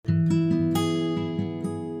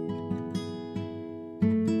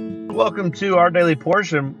Welcome to Our Daily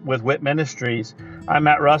Portion with WIT Ministries. I'm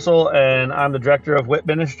Matt Russell, and I'm the director of WIT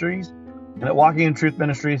Ministries. And at Walking in Truth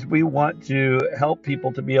Ministries, we want to help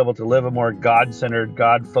people to be able to live a more God-centered,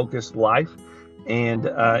 God-focused life, and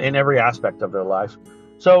in every aspect of their life.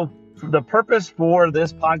 So the purpose for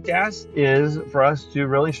this podcast is for us to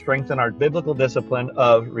really strengthen our biblical discipline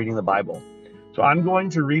of reading the Bible. So I'm going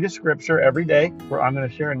to read a scripture every day where I'm going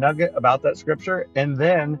to share a nugget about that scripture, and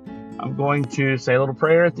then I'm going to say a little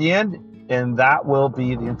prayer at the end, and that will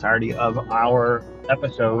be the entirety of our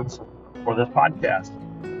episodes for this podcast.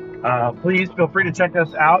 Please feel free to check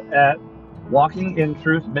us out at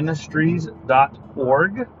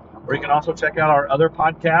walkingintruthministries.org, or you can also check out our other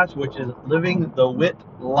podcast, which is Living the WIT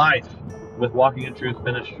Life with Walking in Truth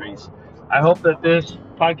Ministries. I hope that this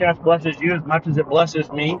podcast blesses you as much as it blesses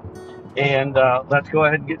me. And let's go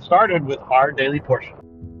ahead and get started with our daily portion.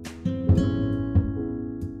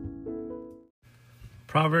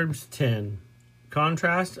 Proverbs 10.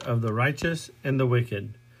 Contrast of the righteous and the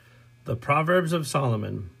wicked. The Proverbs of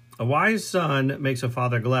Solomon. A wise son makes a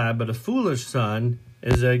father glad, but a foolish son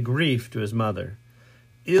is a grief to his mother.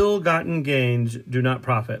 Ill-gotten gains do not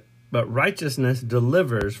profit, but righteousness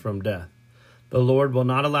delivers from death. The Lord will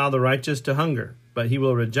not allow the righteous to hunger, but he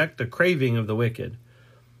will reject the craving of the wicked.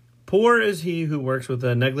 Poor is he who works with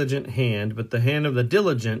a negligent hand, but the hand of the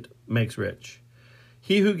diligent makes rich.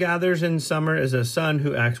 He who gathers in summer is a son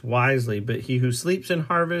who acts wisely, but he who sleeps in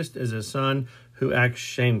harvest is a son who acts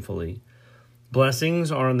shamefully.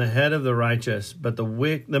 Blessings are on the head of the righteous, but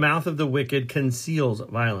the mouth of the wicked conceals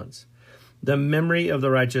violence. The memory of the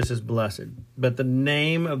righteous is blessed, but the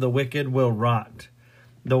name of the wicked will rot.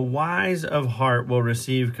 The wise of heart will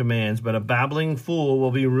receive commands, but a babbling fool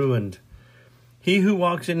will be ruined. He who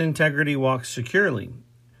walks in integrity walks securely,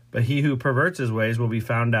 but he who perverts his ways will be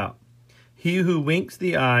found out. He who winks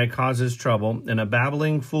the eye causes trouble, and a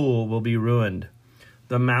babbling fool will be ruined.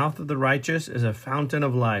 The mouth of the righteous is a fountain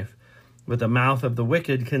of life, but the mouth of the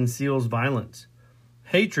wicked conceals violence.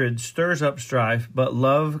 Hatred stirs up strife, but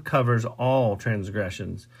love covers all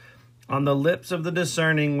transgressions. On the lips of the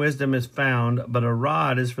discerning wisdom is found, but a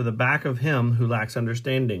rod is for the back of him who lacks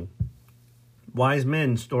understanding. Wise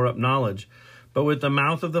men store up knowledge, but with the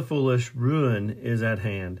mouth of the foolish, ruin is at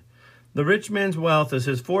hand. The rich man's wealth is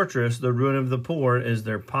his fortress, the ruin of the poor is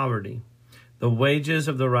their poverty. The wages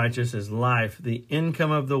of the righteous is life, the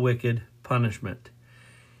income of the wicked, punishment.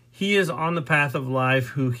 He is on the path of life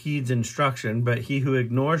who heeds instruction, but he who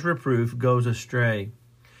ignores reproof goes astray.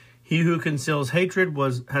 He who conceals hatred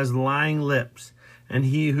has lying lips, and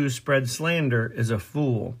he who spreads slander is a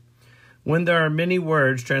fool. When there are many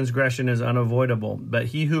words, transgression is unavoidable, but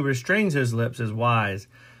he who restrains his lips is wise.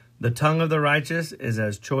 The tongue of the righteous is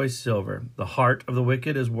as choice silver. The heart of the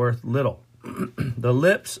wicked is worth little. The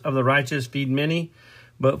lips of the righteous feed many,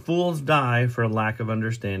 but fools die for lack of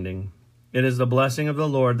understanding. It is the blessing of the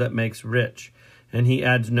Lord that makes rich, and he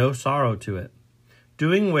adds no sorrow to it.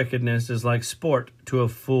 Doing wickedness is like sport to a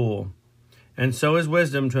fool, and so is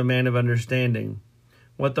wisdom to a man of understanding.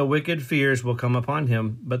 What the wicked fears will come upon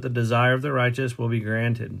him, but the desire of the righteous will be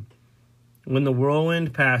granted. When the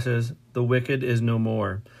whirlwind passes, the wicked is no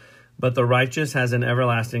more, but the righteous has an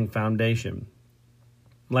everlasting foundation.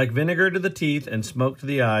 Like vinegar to the teeth and smoke to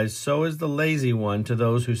the eyes, so is the lazy one to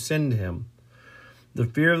those who send him. The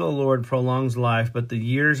fear of the Lord prolongs life, but the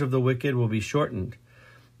years of the wicked will be shortened.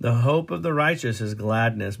 The hope of the righteous is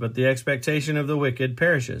gladness, but the expectation of the wicked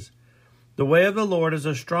perishes. The way of the Lord is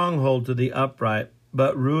a stronghold to the upright,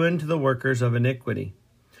 but ruin to the workers of iniquity.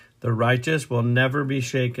 The righteous will never be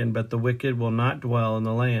shaken, but the wicked will not dwell in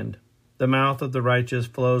the land. The mouth of the righteous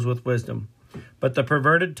flows with wisdom, but the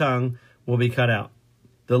perverted tongue will be cut out.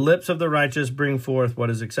 The lips of the righteous bring forth what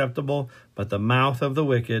is acceptable, but the mouth of the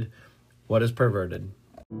wicked what is perverted.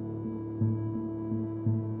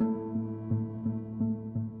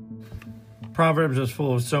 Proverbs is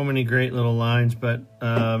full of so many great little lines, but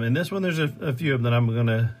in this one there's a few of them that I'm going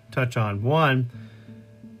to touch on. One,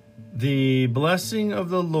 the blessing of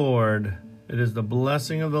the Lord, it is the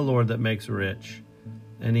blessing of the Lord that makes rich,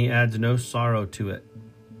 and he adds no sorrow to it.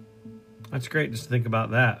 That's great just to think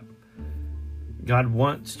about that. God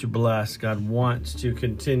wants to bless. God wants to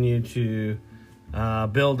continue to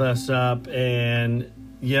build us up. And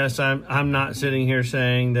yes, I'm not sitting here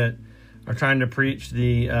saying that or trying to preach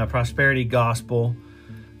the prosperity gospel.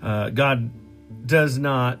 God does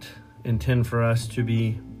not intend for us to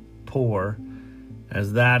be poor,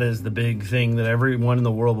 as that is the big thing that everyone in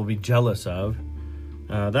the world will be jealous of.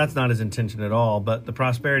 That's not his intention at all, but the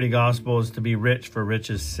prosperity gospel is to be rich for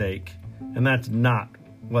riches' sake, and that's not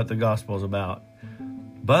what the gospel is about.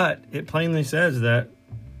 But it plainly says that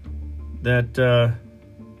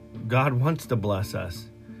God wants to bless us,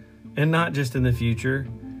 and not just in the future,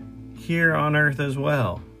 here on earth as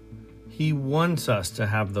well. He wants us to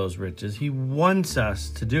have those riches. He wants us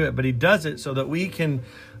to do it, but he does it so that we can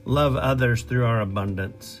love others through our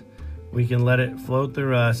abundance. We can let it flow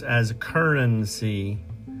through us as currency,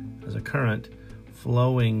 as a current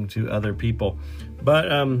flowing to other people. But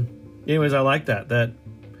anyways, I like that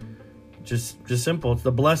just simple. It's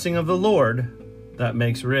the blessing of the Lord that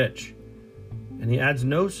makes rich, and he adds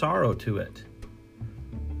no sorrow to it.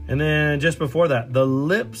 And then just before that, the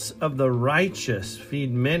lips of the righteous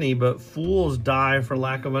feed many, but fools die for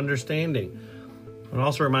lack of understanding. It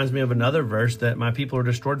also reminds me of another verse that my people are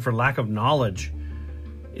destroyed for lack of knowledge.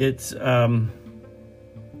 It's that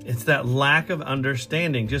lack of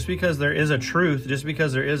understanding. Just because there is a truth, just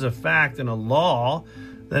because there is a fact and a law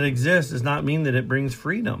that exists, does not mean that it brings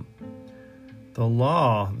freedom. The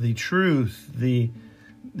law, the truth, the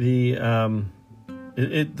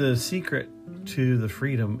secret to the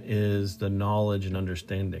freedom is the knowledge and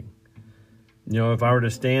understanding. If I were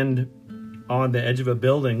to stand on the edge of a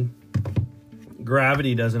building,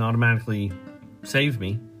 gravity doesn't automatically save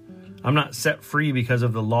me. I'm not set free because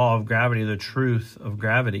of the law of gravity, the truth of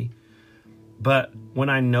gravity. But when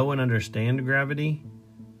I know and understand gravity,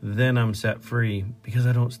 then I'm set free because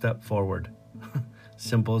I don't step forward.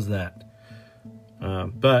 Simple as that.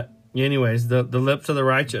 But anyways, the lips of the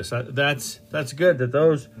righteous, that's good, that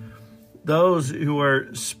those who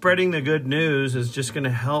are spreading the good news is just going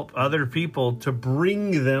to help other people to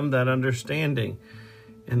bring them that understanding.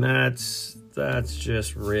 And that's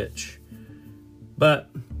just rich. But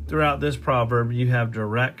throughout this proverb, you have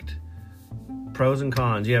direct pros and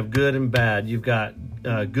cons. You have good and bad. You've got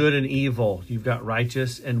good and evil. You've got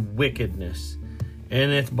righteous and wickedness.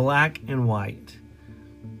 And it's black and white.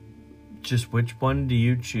 Just which one do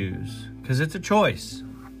you choose? Because it's a choice.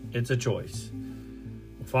 It's a choice.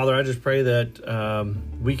 Father, I just pray that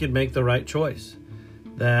we could make the right choice.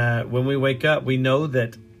 That when we wake up, we know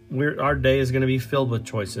that our day is going to be filled with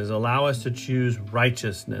choices. Allow us to choose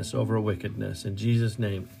righteousness over wickedness. In Jesus'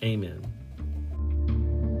 name, amen.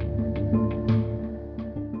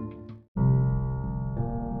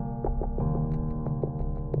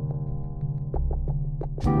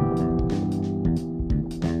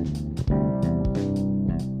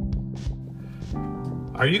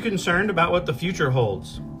 Are you concerned about what the future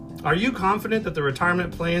holds? Are you confident that the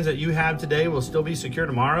retirement plans that you have today will still be secure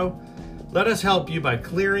tomorrow? Let us help you by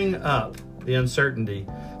clearing up the uncertainty.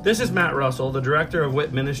 This is Matt Russell, the director of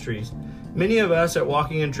WIT Ministries. Many of us at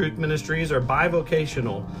Walking in Truth Ministries are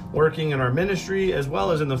bivocational, working in our ministry as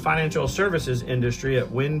well as in the financial services industry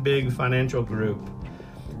at Win Big Financial Group.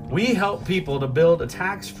 We help people to build a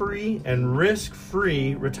tax-free and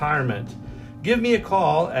risk-free retirement. Give me a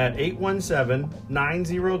call at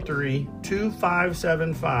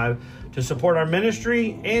 817-903-2575 to support our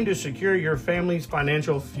ministry and to secure your family's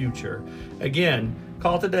financial future. Again,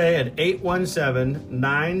 call today at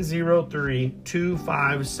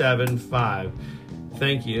 817-903-2575.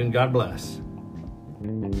 Thank you and God bless.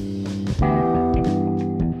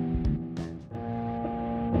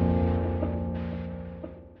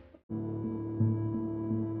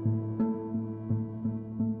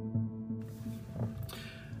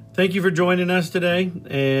 Thank you for joining us today,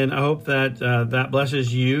 and I hope that that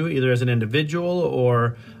blesses you either as an individual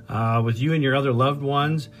or with you and your other loved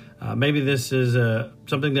ones. Maybe this is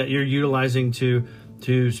something that you're utilizing to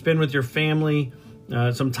spend with your family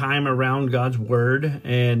some time around God's Word,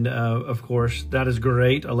 and of course, that is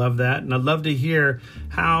great. I love that, and I'd love to hear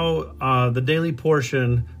how the Daily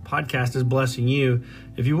Portion podcast is blessing you.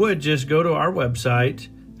 If you would, just go to our website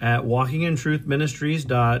at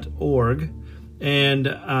walkingintruthministries.org. And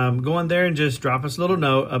go on there and just drop us a little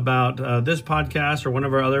note about this podcast or one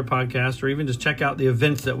of our other podcasts, or even just check out the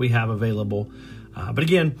events that we have available. But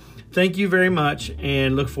again, thank you very much,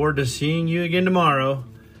 and look forward to seeing you again tomorrow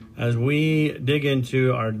as we dig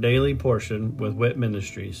into our daily portion with WIT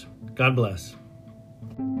Ministries. God bless.